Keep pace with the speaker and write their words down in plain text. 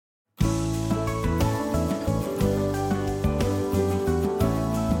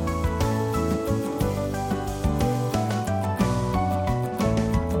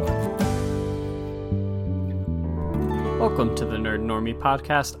Normie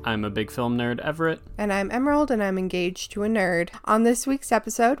podcast. I'm a big film nerd, Everett. And I'm Emerald, and I'm engaged to a nerd. On this week's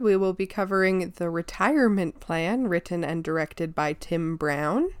episode, we will be covering The Retirement Plan, written and directed by Tim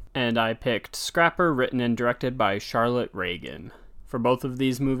Brown. And I picked Scrapper, written and directed by Charlotte Reagan. For both of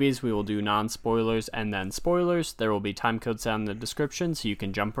these movies, we will do non-spoilers and then spoilers. There will be time codes down in the description so you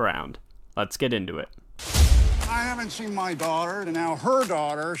can jump around. Let's get into it. I haven't seen my daughter, and now her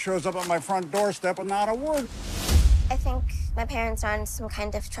daughter shows up at my front doorstep with not a word. I think my parents are in some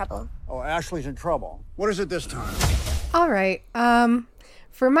kind of trouble. Oh, Ashley's in trouble. What is it this time? All right.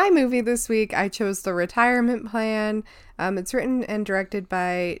 For my movie this week, I chose The Retirement Plan. It's written and directed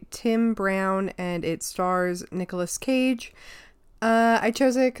by Tim Brown, and it stars Nicolas Cage. I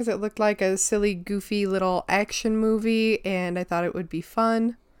chose it because it looked like a silly, goofy little action movie, and I thought it would be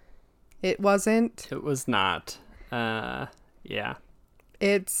fun. It wasn't. It was not. Yeah.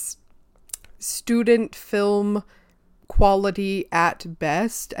 It's student film quality at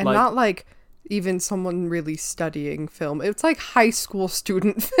best, and not like even someone really studying film. It's like high school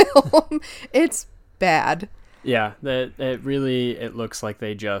student film. It's bad. Yeah, it looks like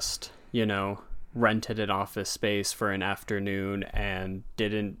they just, rented an office space for an afternoon and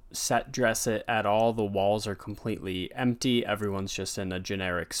didn't set dress it at all. The walls are completely empty. Everyone's just in a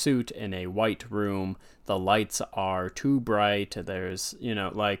generic suit in a white room. The lights are too bright. There's,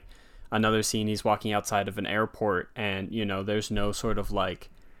 another scene, he's walking outside of an airport and, there's no sort of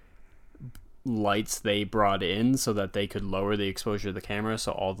lights they brought in so that they could lower the exposure of the camera.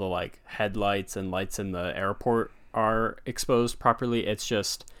 So all the headlights and lights in the airport are exposed properly. It's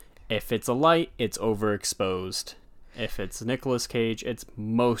just, if it's a light, it's overexposed. If it's Nicolas Cage, it's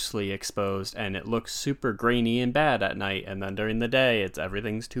mostly exposed, and it looks super grainy and bad at night. And then during the day,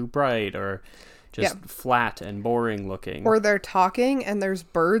 everything's too bright or just flat and boring looking. Or they're talking and there's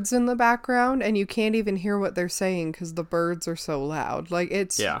birds in the background, and you can't even hear what they're saying because the birds are so loud.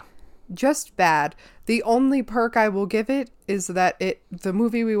 It's just bad. The only perk I will give it is that the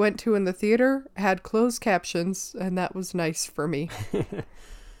movie we went to in the theater had closed captions, and that was nice for me.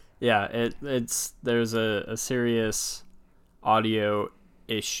 Yeah, there's a serious audio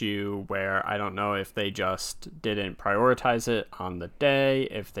issue where I don't know if they just didn't prioritize it on the day,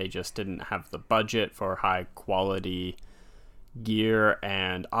 if they just didn't have the budget for high quality gear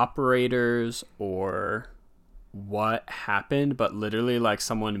and operators, or what happened, but literally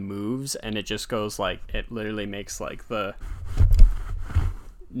someone moves and it just goes it literally makes the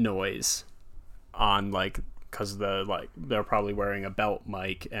noise on because they're probably wearing a belt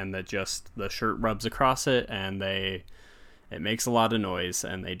mic, and that just the shirt rubs across it, and it makes a lot of noise,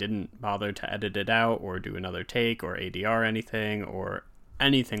 and they didn't bother to edit it out or do another take or ADR anything or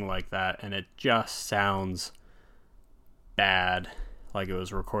anything like that, and it just sounds bad, like it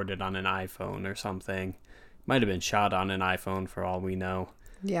was recorded on an iPhone or something. Might have been shot on an iPhone for all we know.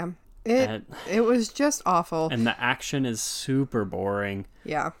 Yeah, it was just awful, and the action is super boring.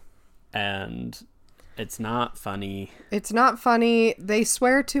 Yeah, and it's not funny. They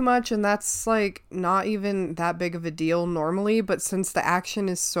swear too much, and that's not even that big of a deal normally, but since the action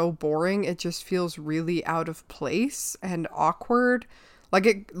is so boring, it just feels really out of place and awkward.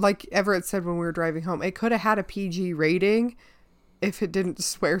 Like Everett said when we were driving home, it could have had a PG rating if it didn't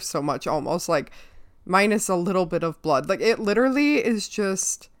swear so much, almost minus a little bit of blood. It literally is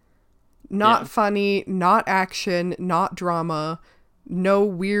just not funny, not action, not drama, no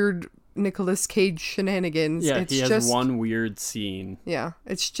weird Nicolas Cage shenanigans. Yeah, it's he has just one weird scene. Yeah,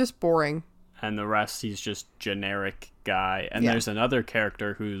 it's just boring. And the rest, he's just generic guy. And there's another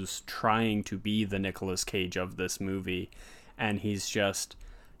character who's trying to be the Nicolas Cage of this movie. And he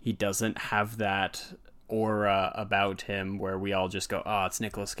doesn't have that aura about him where we all just go, oh, it's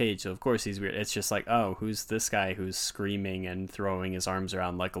Nicolas Cage, so of course he's weird. It's just oh, who's this guy who's screaming and throwing his arms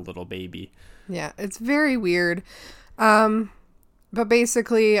around like a little baby? Yeah, it's very weird. But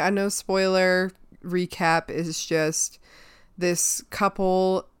basically, a no spoiler recap is just this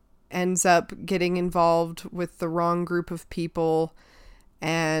couple ends up getting involved with the wrong group of people,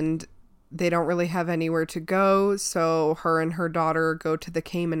 and they don't really have anywhere to go, so her and her daughter go to the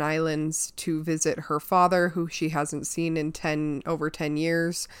Cayman Islands to visit her father, who she hasn't seen in over 10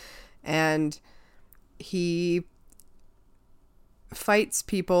 years, and he fights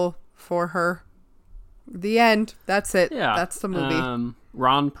people for her. The end. That's it. Yeah. That's the movie.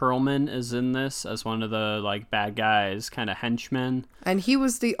 Ron Perlman is in this as one of the bad guys, kind of henchmen. And he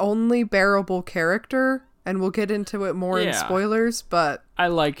was the only bearable character, and we'll get into it more in spoilers, but I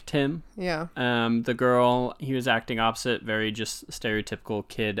liked him. Yeah. The girl, he was acting opposite, very just stereotypical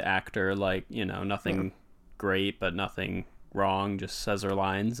kid actor, nothing great, but nothing wrong, just says her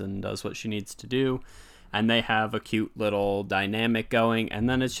lines and does what she needs to do. and they have a cute little dynamic going, and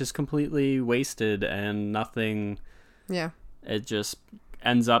then it's just completely wasted and nothing. Yeah. It just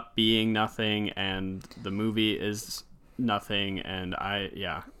ends up being nothing, and the movie is nothing, and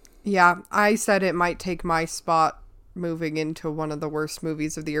Yeah, I said it might take my spot moving into one of the worst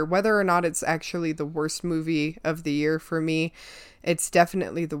movies of the year. Whether or not it's actually the worst movie of the year for me, it's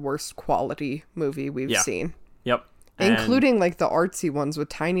definitely the worst quality movie we've seen. Yep. Including like the artsy ones with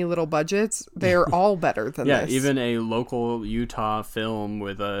tiny little budgets. They're all better than this. Yeah, even a local Utah film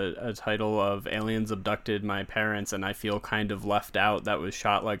with a title of Aliens Abducted My Parents and I Feel Kind of Left Out that was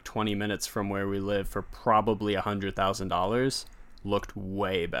shot like 20 minutes from where we live for probably $100,000 looked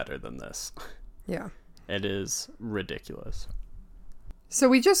way better than this. Yeah. It is ridiculous. So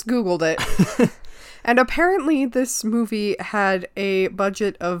we just Googled it. And apparently this movie had a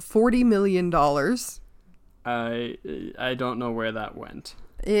budget of $40 million. I don't know where that went.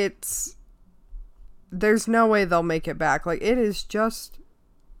 There's no way they'll make it back. Like, it is just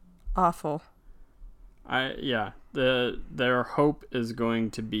awful. Their hope is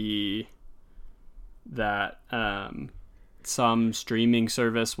going to be that some streaming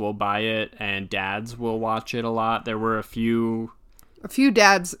service will buy it and dads will watch it a lot. There were a few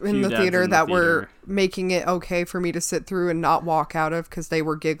dads in the theater that were making it okay for me to sit through and not walk out of because they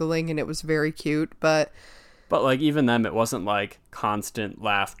were giggling and it was very cute. But like even them, it wasn't like constant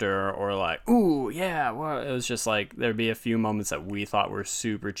laughter or like, ooh, yeah. Well, it was just like there'd be a few moments that we thought were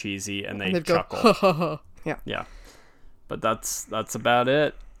super cheesy and they'd chuckle. Go, yeah. Yeah. But that's about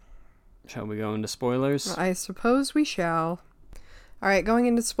it. Shall we go into spoilers? I suppose we shall. All right, going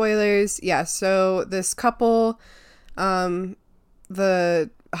into spoilers. Yeah, so this couple, the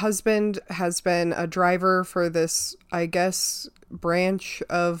husband has been a driver for this, I guess, branch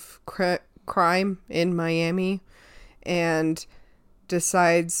of crime in Miami, and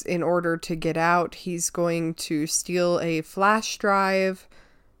decides in order to get out, he's going to steal a flash drive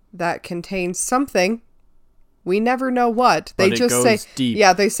that contains something. We never know what. They just say, deep.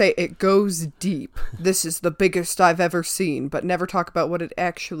 Yeah, they say it goes deep. This is the biggest I've ever seen, but never talk about what it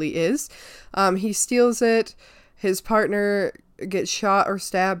actually is. He steals it. His partner gets shot or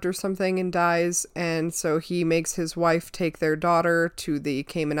stabbed or something and dies, and so he makes his wife take their daughter to the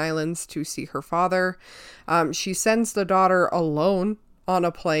Cayman Islands to see her father. She sends the daughter alone on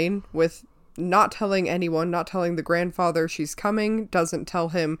a plane with not telling anyone, not telling the grandfather she's coming, doesn't tell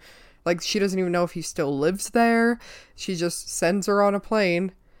him, like, she doesn't even know if he still lives there. She just sends her on a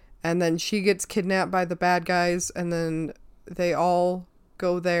plane, and then she gets kidnapped by the bad guys, and then they all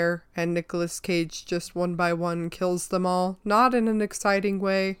go there, and Nicolas Cage just one by one kills them all. Not in an exciting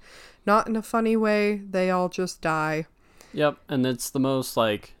way, not in a funny way. They all just die. Yep, and it's the most,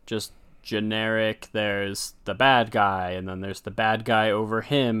 like, just generic. There's the bad guy, and then there's the bad guy over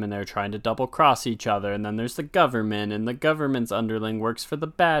him, and they're trying to double cross each other, and then there's the government, and the government's underling works for the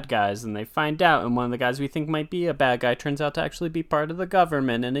bad guys, and they find out, and one of the guys we think might be a bad guy turns out to actually be part of the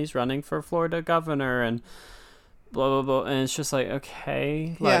government, and he's running for Florida governor, and blah blah blah. And it's just like,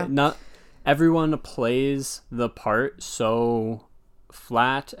 okay, like, not everyone plays the part so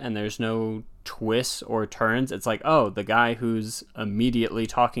flat, and there's no twists or turns. It's like, oh, the guy who's immediately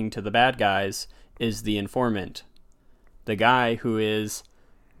talking to the bad guys is the informant. The guy who is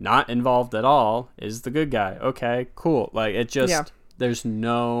not involved at all is the good guy. Okay, cool. Like, it just, there's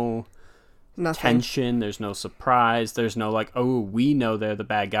no tension, there's no surprise, there's no like, oh, we know they're the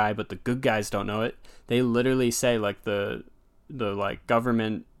bad guy, but the good guys don't know it. They literally say, like, the like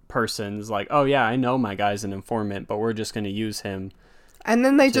government person's like, oh yeah, I know my guy's an informant, but we're just going to use him. And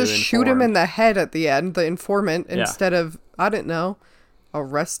then they just shoot him in the head at the end, the informant, instead of, I don't know,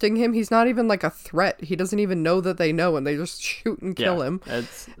 arresting him. He's not even like a threat. He doesn't even know that they know, and they just shoot and kill him.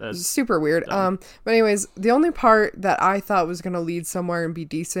 It's super weird. But anyways, the only part that I thought was going to lead somewhere and be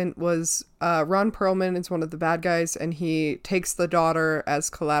decent was Ron Perlman is one of the bad guys, and he takes the daughter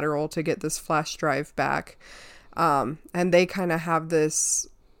as collateral to get this flash drive back. And they kind of have this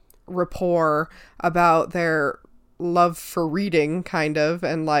rapport about their love for reading, kind of,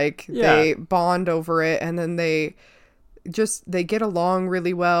 and like they bond over it, and then they get along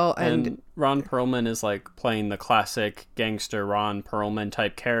really well. And Ron Perlman is like playing the classic gangster Ron Perlman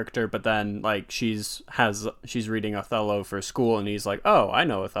type character, but then like she's reading Othello for school, and he's like, oh, I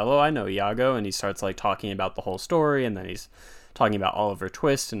know Othello, I know Iago, and he starts like talking about the whole story, and then he's talking about Oliver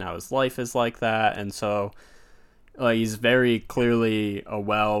Twist and how his life is like that. And so he's very clearly a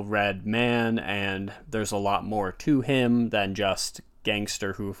well-read man, and there's a lot more to him than just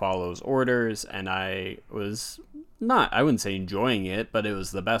gangster who follows orders. And I wouldn't say enjoying it, but it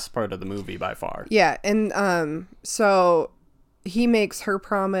was the best part of the movie by far. Yeah, and so he makes her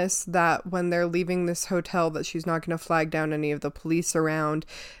promise that when they're leaving this hotel that she's not going to flag down any of the police around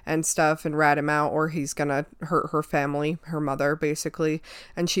and stuff and rat him out, or he's going to hurt her family, her mother, basically.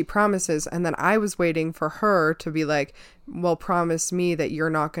 And she promises. And then I was waiting for her to be like, well, promise me that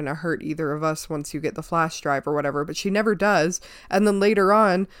you're not going to hurt either of us once you get the flash drive or whatever. But she never does. And then later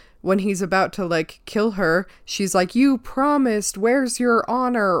on, when he's about to like kill her, she's like, you promised, where's your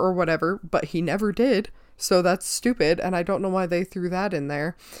honor or whatever. But he never did. So that's stupid, and I don't know why they threw that in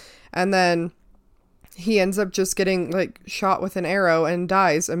there. And then he ends up just getting, like, shot with an arrow and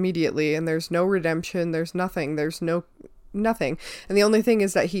dies immediately, and there's no redemption, there's nothing, nothing. And the only thing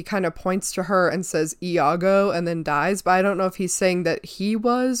is that he kind of points to her and says, Iago, and then dies, but I don't know if he's saying that he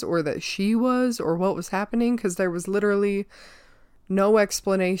was, or that she was, or what was happening, because there was literally no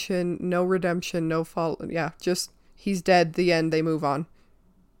explanation, no redemption, no fault. Yeah, just, he's dead, the end, they move on.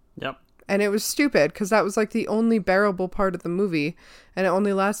 Yep. And it was stupid because that was like the only bearable part of the movie. And it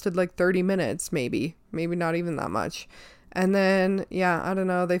only lasted like 30 minutes, maybe. Maybe not even that much. And then, yeah, I don't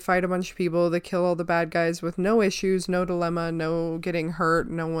know. They fight a bunch of people. They kill all the bad guys with no issues, no dilemma, no getting hurt.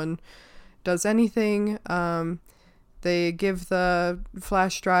 No one does anything. They give the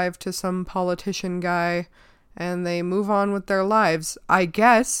flash drive to some politician guy. And they move on with their lives, I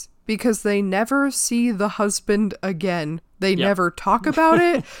guess, because they never see the husband again. They never talk about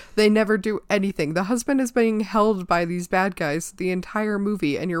it. They never do anything. The husband is being held by these bad guys the entire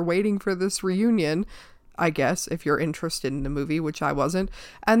movie, and you're waiting for this reunion, I guess, if you're interested in the movie, which I wasn't.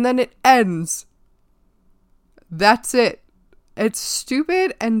 And then it ends. That's it. It's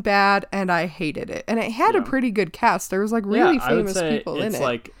stupid and bad, and I hated it. And it had a pretty good cast. There was like really famous people in it. It's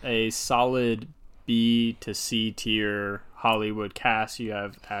like a solid B to C tier Hollywood cast. You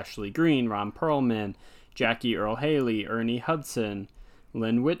have Ashley Greene, Ron Perlman, Jackie Earle Haley, Ernie Hudson,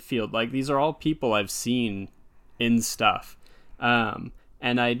 Lynn Whitfield. Like, these are all people I've seen in stuff. And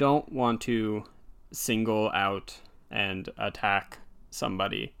I don't want to single out and attack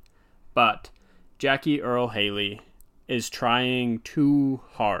somebody, but Jackie Earle Haley is trying too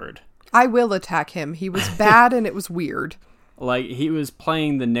hard. I will attack him. He was bad and it was weird. Like, he was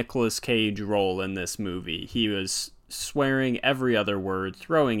playing the Nicolas Cage role in this movie. He was swearing every other word,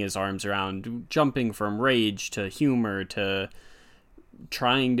 throwing his arms around, jumping from rage to humor to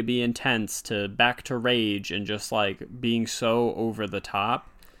trying to be intense to back to rage, and just like being so over the top.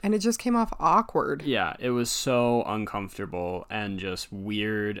 And it just came off awkward. Yeah, it was so uncomfortable and just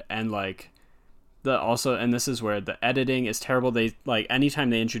weird. And like and this is where the editing is terrible. They like, anytime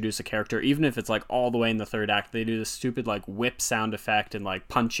they introduce a character, even if it's like all the way in the third act, they do this stupid like whip sound effect and like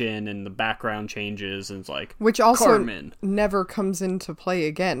punch in, and the background changes, and it's like, which also Carmen never comes into play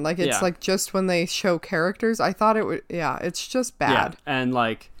again. Like, it's like just when they show characters. I thought it would. Yeah, it's just bad. Yeah. And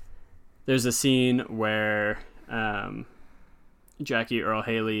like, there's a scene where Jackie Earle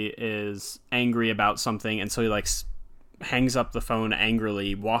Haley is angry about something, and so he like hangs up the phone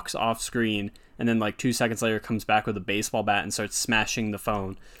angrily, walks off screen, and then like 2 seconds later comes back with a baseball bat and starts smashing the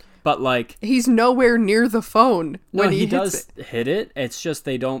phone. But like, he's nowhere near the phone when he does hit it. It's just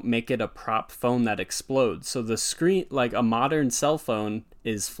they don't make it a prop phone that explodes. So the screen, like a modern cell phone,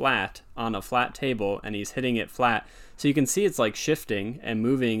 is flat on a flat table, and he's hitting it flat. So you can see it's like shifting and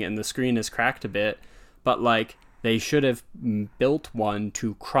moving, and the screen is cracked a bit. But like, they should have built one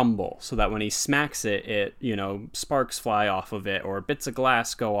to crumble so that when he smacks it, it, you know, sparks fly off of it, or bits of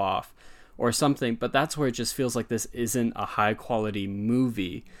glass go off or something. But that's where it just feels like this isn't a high quality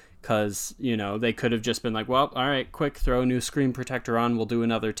movie, because, you know, they could have just been like, well, all right, quick, throw a new screen protector on, we'll do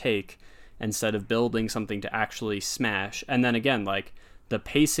another take, instead of building something to actually smash. And then again, like, the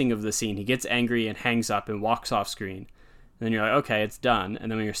pacing of the scene, he gets angry and hangs up and walks off screen. And then you're like, okay, it's done.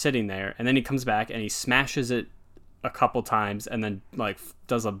 And then when you're sitting there, and then he comes back and he smashes it a couple times, and then like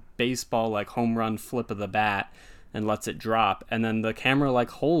does a baseball like home run flip of the bat and lets it drop, and then the camera like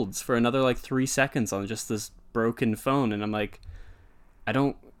holds for another like 3 seconds on just this broken phone, and I'm like,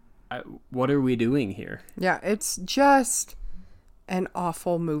 what are we doing here? Yeah, it's just an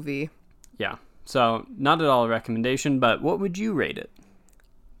awful movie. Yeah, so not at all a recommendation, but what would you rate it?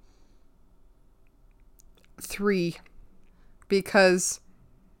 3, because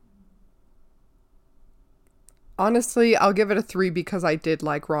honestly, I'll give it a 3 because I did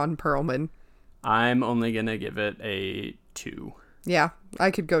like Ron Perlman. I'm only gonna give it a 2. Yeah,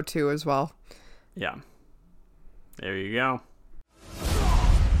 I could go 2 as well. Yeah. There you go.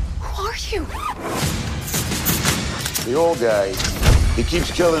 Who are you? The old guy, he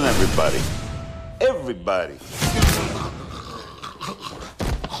keeps killing everybody. Everybody.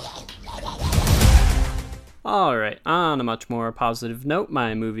 Alright, on a much more positive note,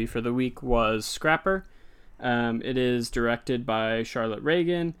 my movie for the week was Scrapper. It is directed by Charlotte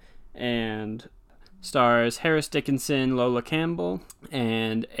Reagan and stars Harris Dickinson, Lola Campbell,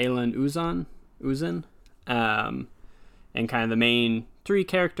 and Alan Uzan. And kind of the main three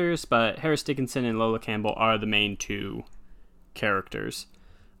characters, but Harris Dickinson and Lola Campbell are the main two characters.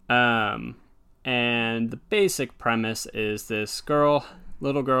 And the basic premise is this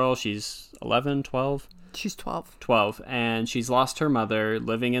little girl, she's 11, 12? She's 12. 12, and she's lost her mother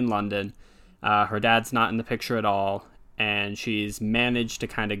living in London. Her dad's not in the picture at all, and she's managed to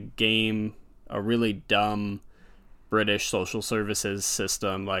kind of game a really dumb British social services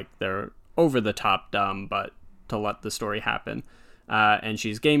system. Like, they're over the top dumb, but to let the story happen. And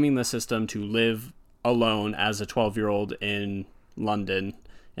she's gaming the system to live alone as a 12-year-old in London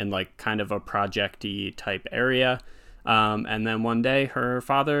in like kind of a project-y type area. And then one day her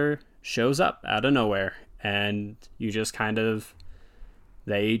father shows up out of nowhere, and you just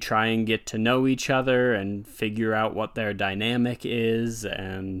they try and get to know each other and figure out what their dynamic is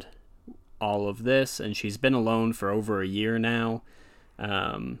and all of this. And she's been alone for over a year now.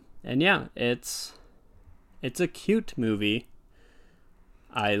 And yeah, it's a cute movie.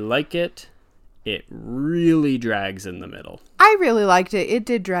 I like it. It really drags in the middle. I really liked it. It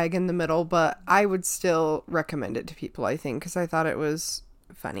did drag in the middle, but I would still recommend it to people, I think, because I thought it was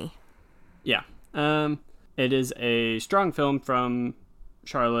funny. Yeah. It is a strong film from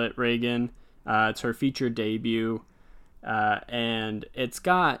Charlotte Reagan. It's her feature debut. And it's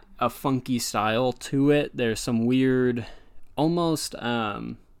got a funky style to it. There's some weird, almost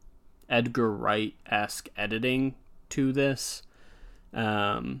Edgar Wright-esque editing to this.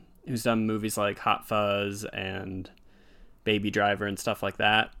 Who's done movies like Hot Fuzz and Baby Driver and stuff like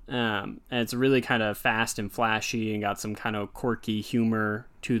that. And it's really kind of fast and flashy and got some kind of quirky humor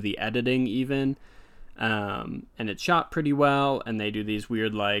to the editing even. And it's shot pretty well, and they do these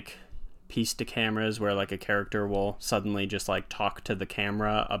weird like piece to cameras where like a character will suddenly just like talk to the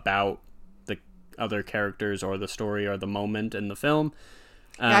camera about the other characters or the story or the moment in the film.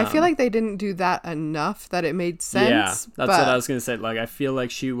 Yeah, I feel like they didn't do that enough that it made sense. Yeah, that's what I was going to say. Like, I feel like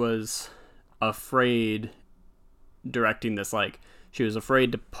she was afraid directing this. Like, she was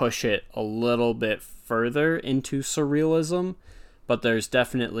afraid to push it a little bit further into surrealism, but there's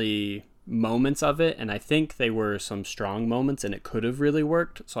definitely moments of it, and I think they were some strong moments, and it could have really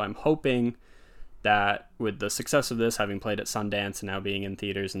worked. So I'm hoping that with the success of this, having played at Sundance and now being in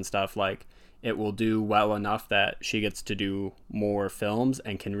theaters and stuff, like, it will do well enough that she gets to do more films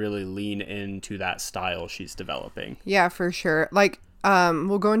and can really lean into that style she's developing. Yeah, for sure. Like,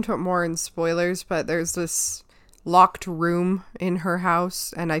 we'll go into it more in spoilers, but there's this locked room in her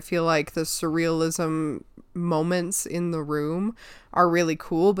house, and I feel like the surrealism moments in the room are really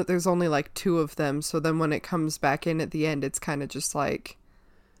cool, but there's only like 2 of them. So then when it comes back in at the end, it's kind of just like...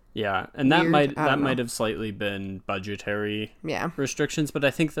 Yeah, and that weird. might have slightly been budgetary restrictions, but I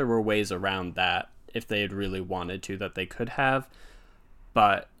think there were ways around that if they had really wanted to that they could have.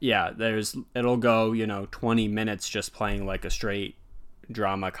 But yeah, it'll go, 20 minutes just playing like a straight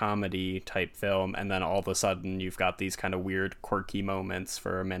drama comedy type film, and then all of a sudden you've got these kind of weird quirky moments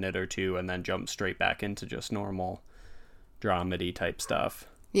for a minute or two, and then jump straight back into just normal dramedy type stuff.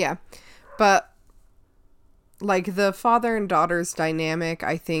 Yeah, but like the father and daughter's dynamic,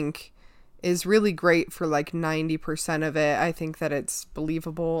 I think, is really great for like 90% of it. I think that it's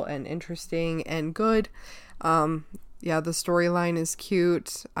believable and interesting and good. Yeah, the storyline is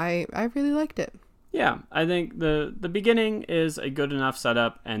cute. I really liked it. Yeah, I think the beginning is a good enough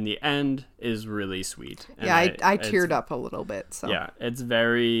setup, and the end is really sweet. And yeah, I teared up a little bit. So yeah, it's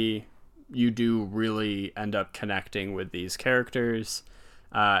you do really end up connecting with these characters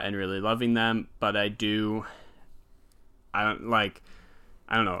and really loving them. But I don't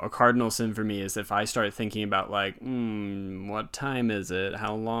know, a cardinal sin for me is if I start thinking about like, what time is it?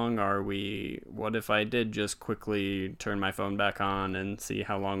 How long are we? What if I did just quickly turn my phone back on and see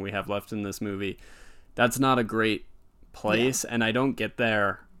how long we have left in this movie? That's not a great place, and I don't get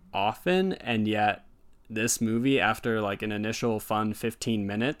there often, and yet this movie, after like an initial fun 15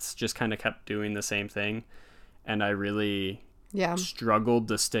 minutes, just kind of kept doing the same thing, and I really struggled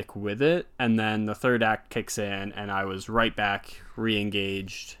to stick with it. And then the third act kicks in, and I was right back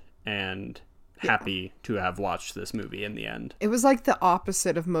re-engaged and happy to have watched this movie in the end. It was like the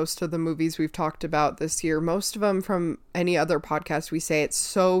opposite of most of the movies we've talked about this year. Most of them from any other podcast, we say it's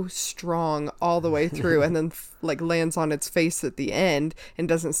so strong all the way through and then like lands on its face at the end and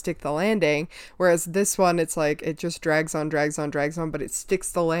doesn't stick the landing. Whereas this one, it's like it just drags on, but it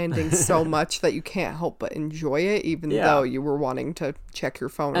sticks the landing so much that you can't help but enjoy it, even though you were wanting to check your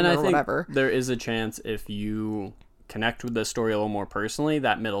phone or whatever. There is a chance if you connect with the story a little more personally,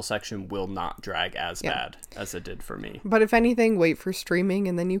 that middle section will not drag as bad as it did for me. But if anything, wait for streaming,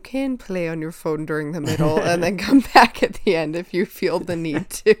 and then you can play on your phone during the middle and then come back at the end if you feel the need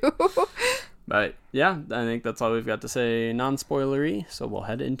to. But yeah, I think that's all we've got to say non-spoilery, so we'll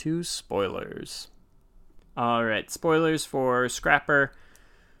head into spoilers. All right, spoilers for Scrapper.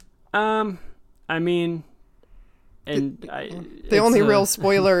 I mean, the only real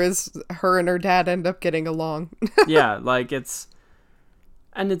spoiler is her and her dad end up getting along. Yeah, like it's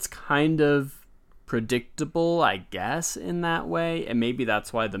kind of predictable, I guess, in that way, and maybe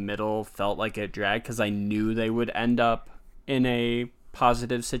that's why the middle felt like it dragged, because I knew they would end up in a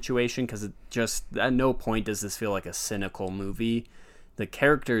positive situation, because it just, at no point does this feel like a cynical movie. The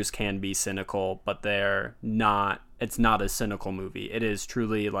characters can be cynical, but it's not a cynical movie. It is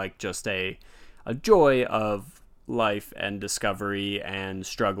truly like just a joy of life and discovery and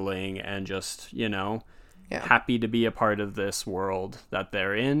struggling and just, happy to be a part of this world that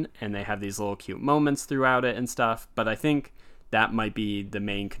they're in, and they have these little cute moments throughout it and stuff. But I think that might be the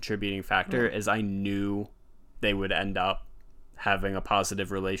main contributing factor, is I knew they would end up having a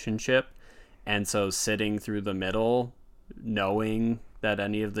positive relationship, and so sitting through the middle knowing that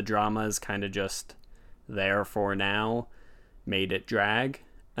any of the drama is kind of just there for now made it drag.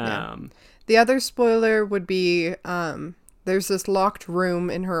 The other spoiler would be there's this locked room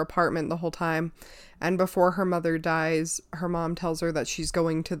in her apartment the whole time, and before her mother dies, her mom tells her that she's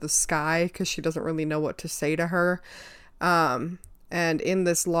going to the sky because she doesn't really know what to say to her. And in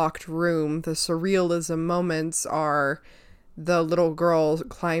this locked room, the surrealism moments are the little girl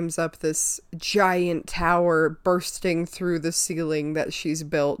climbs up this giant tower, bursting through the ceiling that she's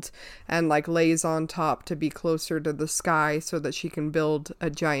built, and like lays on top to be closer to the sky so that she can build a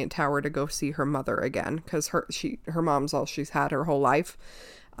giant tower to go see her mother again, because her mom's all she's had her whole life.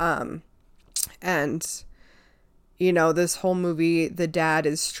 And this whole movie, the dad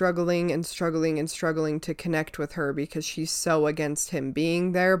is struggling and struggling and struggling to connect with her because she's so against him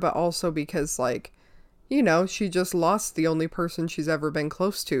being there, but also because she just lost the only person she's ever been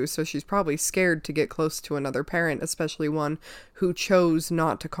close to, so she's probably scared to get close to another parent, especially one who chose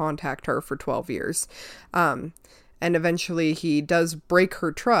not to contact her for 12 years. And eventually he does break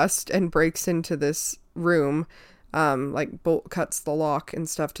her trust and breaks into this room, bolt cuts the lock and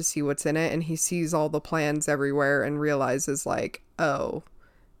stuff to see what's in it, and he sees all the plans everywhere and realizes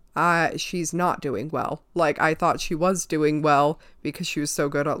she's not doing well. I thought she was doing well because she was so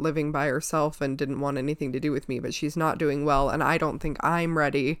good at living by herself and didn't want anything to do with me, but she's not doing well, and I don't think I'm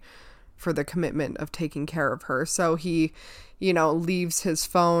ready for the commitment of taking care of her. So he, leaves his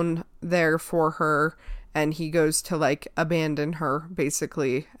phone there for her, and he goes to abandon her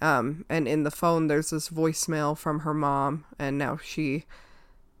basically. And in the phone there's this voicemail from her mom, and now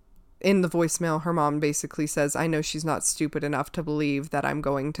in the voicemail, her mom basically says, I know she's not stupid enough to believe that I'm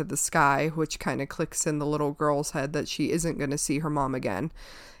going to the sky, which kind of clicks in the little girl's head that she isn't going to see her mom again.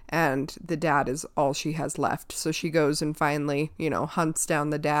 And the dad is all she has left. So she goes and finally, hunts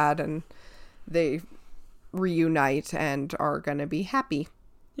down the dad, and they reunite and are going to be happy.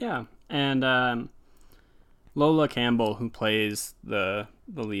 Yeah. And Lola Campbell, who plays the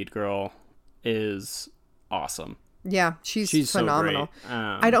lead girl, is awesome. Yeah, she's phenomenal. So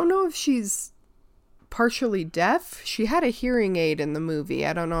great. I don't know if she's partially deaf. She had a hearing aid in the movie.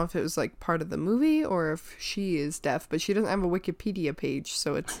 I don't know if it was part of the movie or if she is deaf, but she doesn't have a Wikipedia page,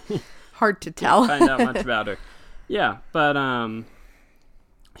 so it's hard to tell. Can't find out much about her. Yeah, but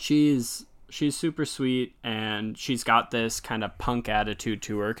she's super sweet, and she's got this kind of punk attitude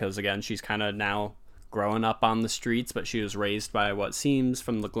to her because, again, she's kind of now growing up on the streets, but she was raised by what seems,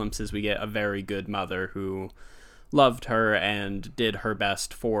 from the glimpses we get, a very good mother who loved her and did her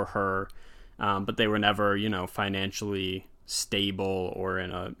best for her, but they were never, financially stable or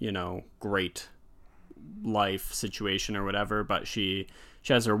in a, great life situation or whatever. But she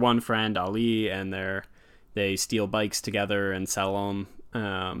has her one friend, Ali, and they steal bikes together and sell them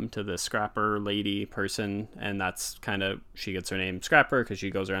to the scrapper lady person, and that's kind of, she gets her name Scrapper because she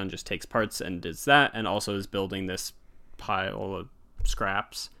goes around and just takes parts and does that, and also is building this pile of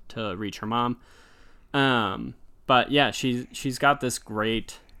scraps to reach her mom. But yeah, she's got this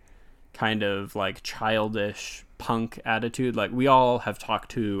great kind of childish punk attitude. We all have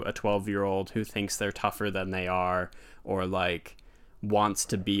talked to a 12-year-old who thinks they're tougher than they are, or wants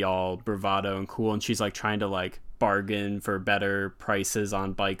to be all bravado and cool, and she's trying to bargain for better prices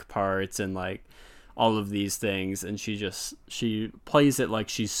on bike parts and all of these things, and she plays it like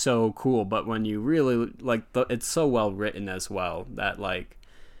she's so cool. But when you really it's so well written as well that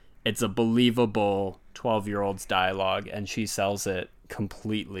it's a believable 12-year-old's dialogue, and she sells it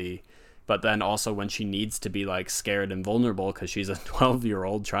completely. But then also when she needs to be like scared and vulnerable because she's a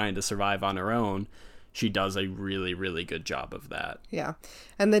 12-year-old trying to survive on her own, she does a really, really good job of that. Yeah.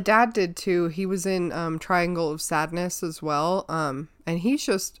 And the dad did too. He was in Triangle of Sadness as well. And he's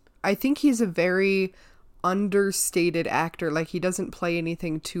just, I think he's a very understated actor. Like, he doesn't play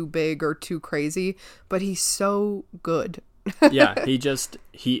anything too big or too crazy, but he's so good. Yeah,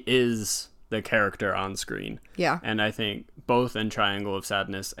 he is the character on screen. Yeah. And I think both in Triangle of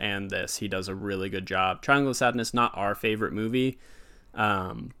Sadness and this, he does a really good job. Triangle of Sadness, not our favorite movie.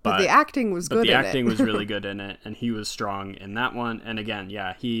 But the acting was good in it. The acting was really good in it, and he was strong in that one. And again,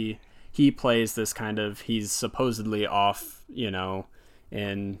 yeah, he plays this kind of, he's supposedly off,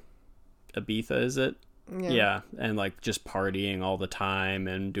 in Ibiza, is it? Yeah. And like just partying all the time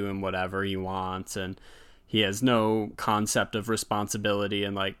and doing whatever he wants, and he has no concept of responsibility,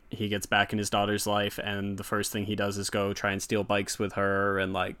 and like he gets back in his daughter's life and the first thing he does is go try and steal bikes with her,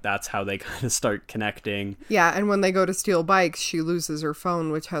 and like that's how they kind of start connecting. Yeah, and when they go to steal bikes, she loses her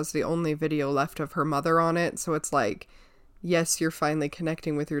phone, which has the only video left of her mother on it. So it's like, yes, you're finally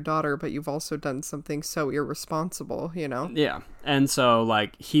connecting with your daughter, but you've also done something so irresponsible, Yeah. And so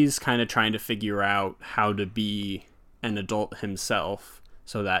like he's kind of trying to figure out how to be an adult himself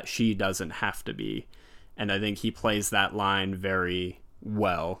so that she doesn't have to be. And I think he plays that line very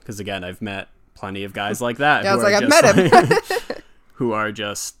well. Because, again, I've met plenty of guys like that. Yeah, I was like, I've met him. Who are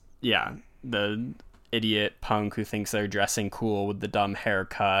just, the idiot punk who thinks they're dressing cool with the dumb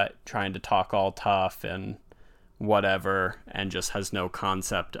haircut, trying to talk all tough and whatever, and just has no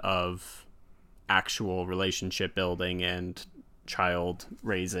concept of actual relationship building and child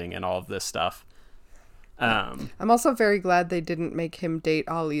raising and all of this stuff. I'm also very glad they didn't make him date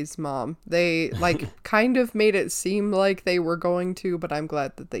Ollie's mom. They kind of made it seem like they were going to, but I'm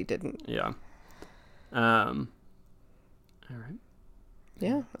glad that they didn't. Yeah. All right.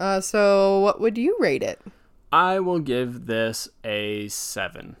 Yeah. So what would you rate it? I will give this a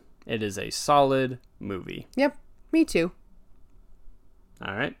 7. It is a solid movie. Yep. Me too.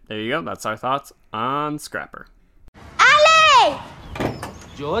 All right. There you go. That's our thoughts on Scrapper. Ali!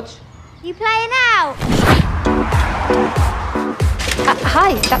 George? You playing out?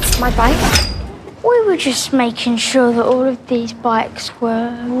 Hi, that's my bike. We were just making sure that all of these bikes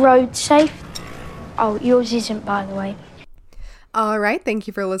were road safe. Oh, yours isn't, by the way. All right. Thank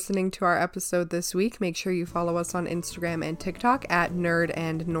you for listening to our episode this week. Make sure you follow us on Instagram and TikTok at Nerd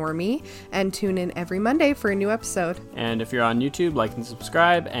and Normie, and tune in every Monday for a new episode. And if you're on YouTube, like and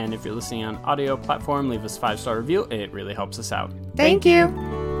subscribe. And if you're listening on audio platform, leave us a 5-star review. It really helps us out. Thank you.